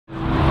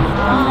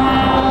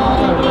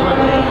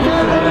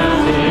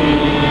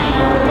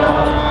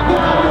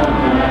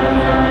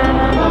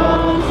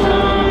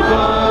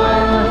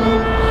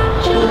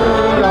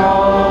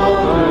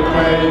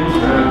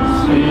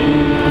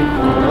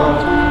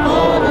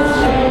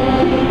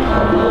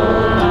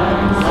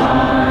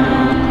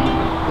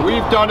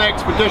done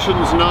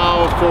expeditions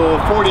now for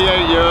 48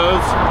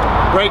 years,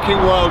 breaking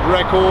world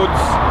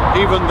records,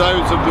 even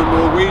those of the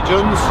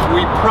Norwegians.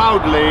 We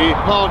proudly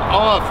plant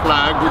our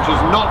flag, which is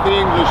not the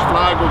English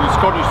flag or the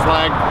Scottish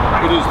flag,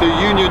 it is the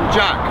Union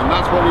Jack, and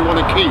that's what we want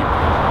to keep.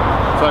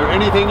 So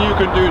anything you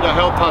can do to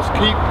help us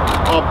keep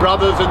our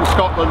brothers in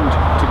Scotland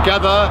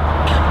together,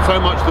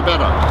 so much the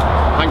better.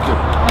 Thank you.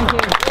 Thank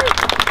you.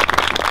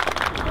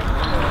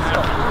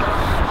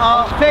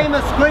 Our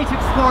famous great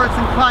explorers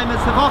and climbers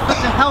have offered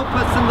to help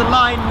us in the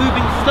line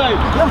moving stone.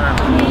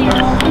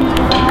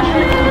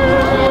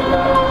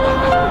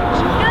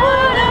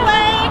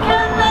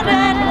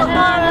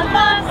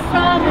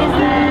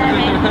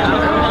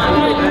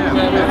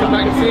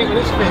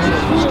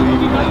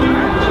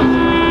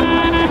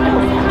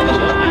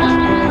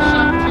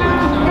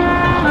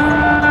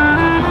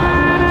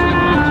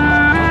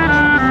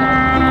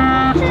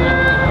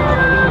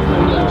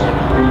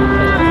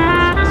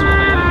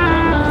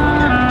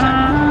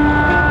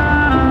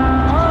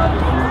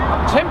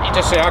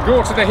 To say I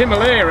go to the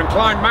Himalaya and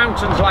climb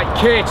mountains like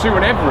K2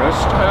 and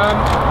Everest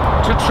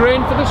to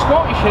train for the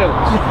Scottish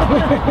hills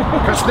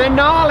because they're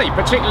gnarly,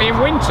 particularly in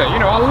winter.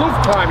 You know, I love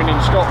climbing in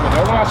Scotland,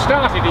 although I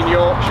started in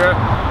Yorkshire.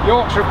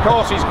 Yorkshire, of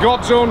course, is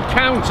God's own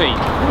county.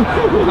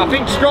 I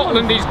think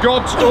Scotland is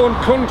God's own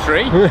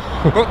country,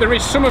 but there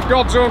is some of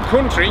God's own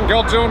country in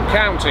God's own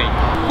county.